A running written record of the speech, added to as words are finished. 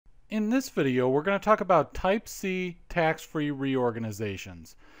In this video, we're going to talk about Type C tax-free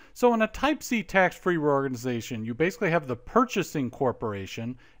reorganizations. So in a Type C tax-free reorganization, you basically have the purchasing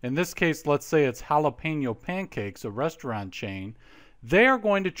corporation. In this case, let's say it's Jalapeno Pancakes, a restaurant chain. They are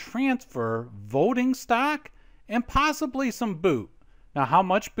going to transfer voting stock and possibly some boot. Now, how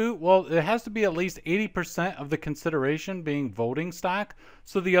much boot? Well, it has to be at least 80% of the consideration being voting stock.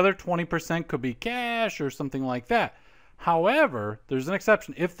 So the other 20% could be cash or something like that. However, there's an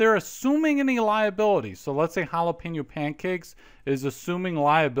exception. If they're assuming any liabilities, so let's say Jalapeno Pancakes is assuming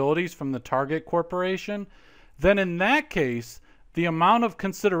liabilities from the target corporation, then in that case, the amount of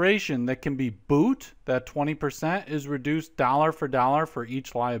consideration that can be boot, that 20%, is reduced dollar for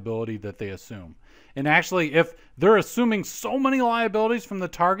each liability that they assume. And actually, if they're assuming so many liabilities from the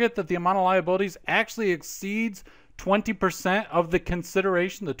target that the amount of liabilities actually exceeds 20% of the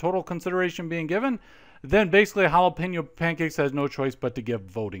consideration, the total consideration being given, then basically Jalapeno Pancakes has no choice but to give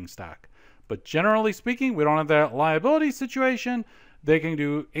voting stock. But generally speaking, we don't have that liability situation. They can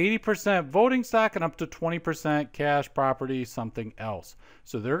do 80% voting stock and up to 20% cash, property, something else.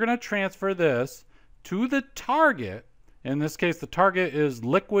 So they're going to transfer this to the target. In this case, the target is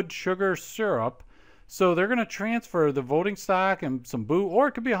liquid sugar syrup. So they're going to transfer the voting stock and some boot, or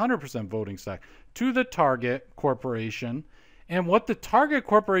it could be 100% voting stock, to the target corporation. And what the target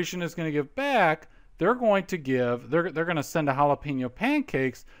corporation is going to give back, they're going to give, they're going to send to Jalapeno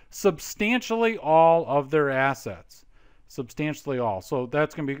Pancakes substantially all of their assets. Substantially all. So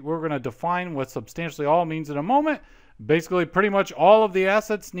that's going to be, we're going to define what substantially all means in a moment. Basically, pretty much all of the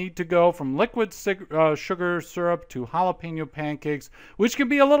assets need to go from liquid sugar syrup to Jalapeno Pancakes, which can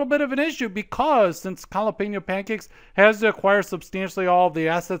be a little bit of an issue because since Jalapeno Pancakes has to acquire substantially all of the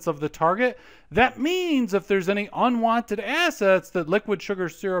assets of the target, that means if there's any unwanted assets that liquid sugar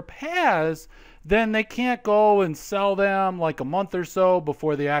syrup has, then they can't go and sell them like a month or so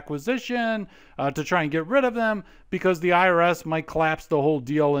before the acquisition to try and get rid of them, because the IRS might collapse the whole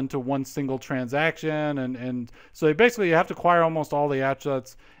deal into one single transaction. And so they basically have to acquire almost all the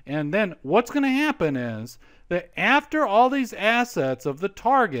assets. And then what's going to happen is that after all these assets of the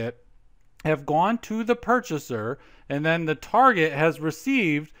target have gone to the purchaser, and then the target has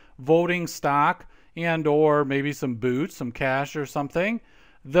received voting stock and or maybe some boot, some cash or something,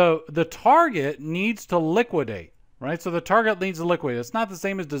 the target needs to liquidate, right? So the target needs to liquidate. It's not the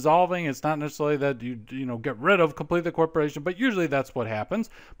same as dissolving. It's not necessarily that you get rid of completely the corporation, but usually that's what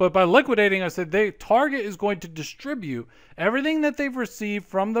happens. But by liquidating, I said the target is going to distribute everything that they've received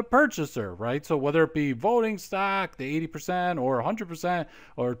from the purchaser, right? So whether it be voting stock, the 80% or 100%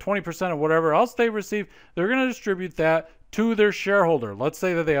 or 20% or whatever else they receive, they're going to distribute that to their shareholder. Let's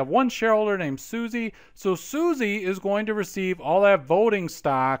say that they have one shareholder named Susie. So Susie is going to receive all that voting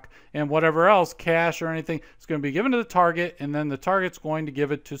stock and whatever else, cash or anything, it's going to be given to the target, and then the target's going to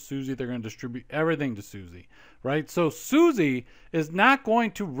give it to Susie. They're going to distribute everything to Susie, right? So Susie is not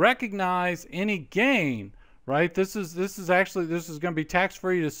going to recognize any gain, right? This is going to be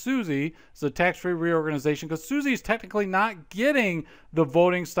tax-free to Susie. It's a tax-free reorganization because Susie is technically not getting the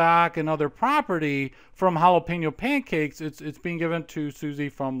voting stock and other property from Jalapeno Pancakes. It's being given to Susie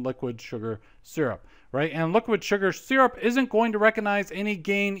from liquid sugar syrup, right? And liquid sugar syrup isn't going to recognize any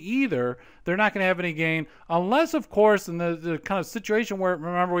gain either. They're not going to have any gain unless, of course, in the kind of situation where,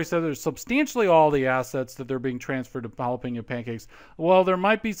 remember we said there's substantially all the assets that they're being transferred to Jalapeno Pancakes. Well, there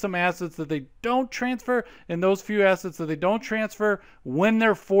might be some assets that they don't transfer, and those few assets that they don't transfer, when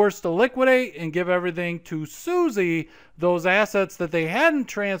they're forced to liquidate and give everything to Susie, those assets that they hadn't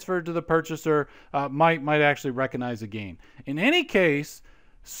transferred to the purchaser might actually recognize a gain. In any case,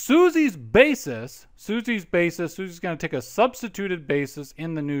 Susie's basis, Susie's going to take a substituted basis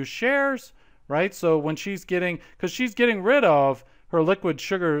in the new shares, right? So when she's getting, because she's getting rid of her liquid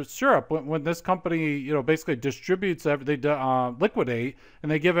sugar syrup, when this company, basically distributes, they liquidate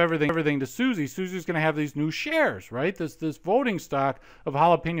and they give everything to Susie, Susie's going to have these new shares, right? This voting stock of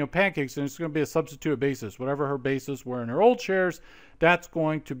Jalapeno Pancakes, and it's going to be a substitute basis. Whatever her basis were in her old shares, that's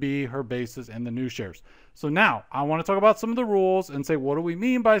going to be her basis in the new shares. So now I want to talk about some of the rules and say, what do we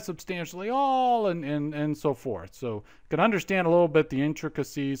mean by substantially all and so forth. So you can understand a little bit the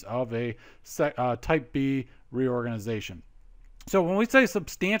intricacies of a Type B reorganization. So when we say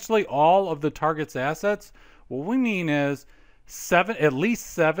substantially all of the target's assets, what we mean is at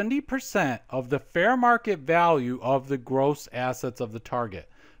least 70% of the fair market value of the gross assets of the target.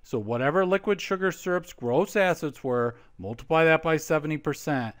 So whatever liquid sugar syrup's gross assets were, multiply that by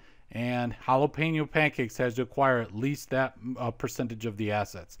 70%, and Jalapeno Pancakes has to acquire at least that percentage of the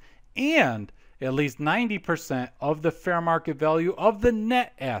assets. And at least 90% of the fair market value of the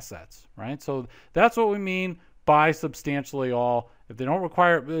net assets, right? So that's what we mean by substantially all. If they don't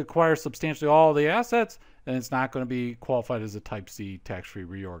acquire substantially all the assets, then it's not going to be qualified as a Type C tax-free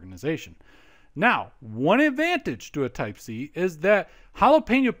reorganization. Now, one advantage to a Type C is that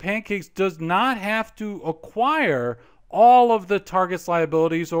Jalapeno Pancakes does not have to acquire all of the target's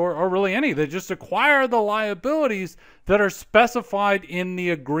liabilities or really any. They just acquire the liabilities that are specified in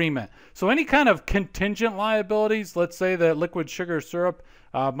the agreement. So any kind of contingent liabilities, let's say that liquid sugar syrup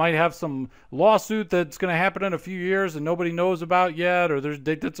might have some lawsuit that's going to happen in a few years and nobody knows about yet, or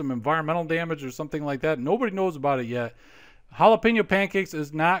they did some environmental damage or something like that. Nobody knows about it yet. Jalapeno Pancakes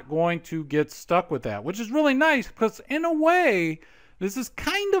is not going to get stuck with that, which is really nice because in a way, this is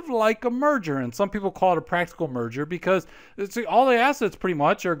kind of like a merger, and some people call it a practical merger because all the assets pretty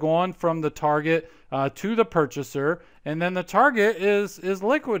much are going from the target to the purchaser, and then the target is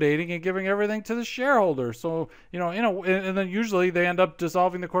liquidating and giving everything to the shareholder. So, and then usually they end up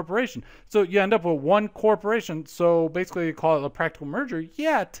dissolving the corporation. So you end up with one corporation. So basically you call it a practical merger,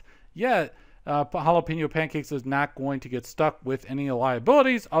 yet Jalapeno Pancakes is not going to get stuck with any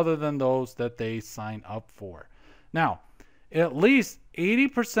liabilities other than those that they sign up for. Now, at least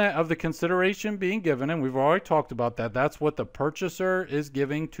 80% of the consideration being given, and we've already talked about that, that's what the purchaser is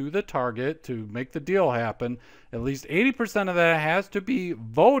giving to the target to make the deal happen. At least 80% of that has to be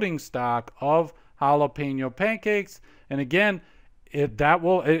voting stock of Jalapeno Pancakes. And again,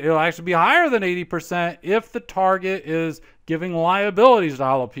 it'll actually be higher than 80% if the target is giving liabilities to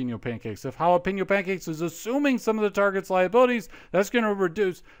Jalapeno Pancakes. If Jalapeno Pancakes is assuming some of the target's liabilities, that's going to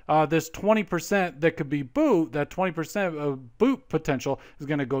reduce this 20% that could be boot. That 20% of boot potential is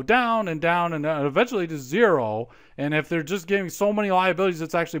going to go down and down and eventually to zero. And if they're just giving so many liabilities,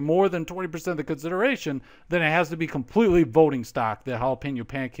 it's actually more than 20% of the consideration, then it has to be completely voting stock that Jalapeno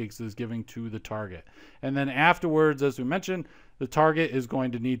Pancakes is giving to the target. And then afterwards, as we mentioned, the target is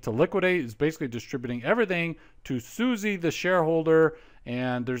going to need to liquidate. It's basically distributing everything to Susie, the shareholder,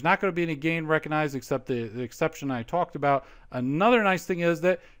 and there's not going to be any gain recognized except the exception I talked about. Another nice thing is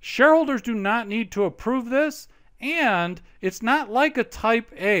that shareholders do not need to approve this, and it's not like a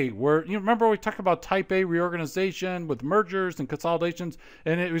Type A where, you remember we talked about Type A reorganization with mergers and consolidations,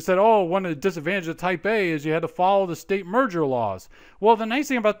 and we said, oh, one of the disadvantages of Type A is you had to follow the state merger laws. Well, the nice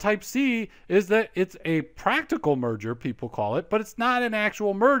thing about Type C is that it's a practical merger, people call it, but it's not an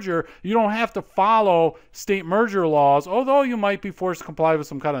actual merger. You don't have to follow state merger laws, although you might be forced to comply with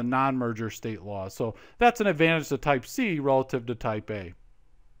some kind of non-merger state laws. So that's an advantage to Type C relative to Type A.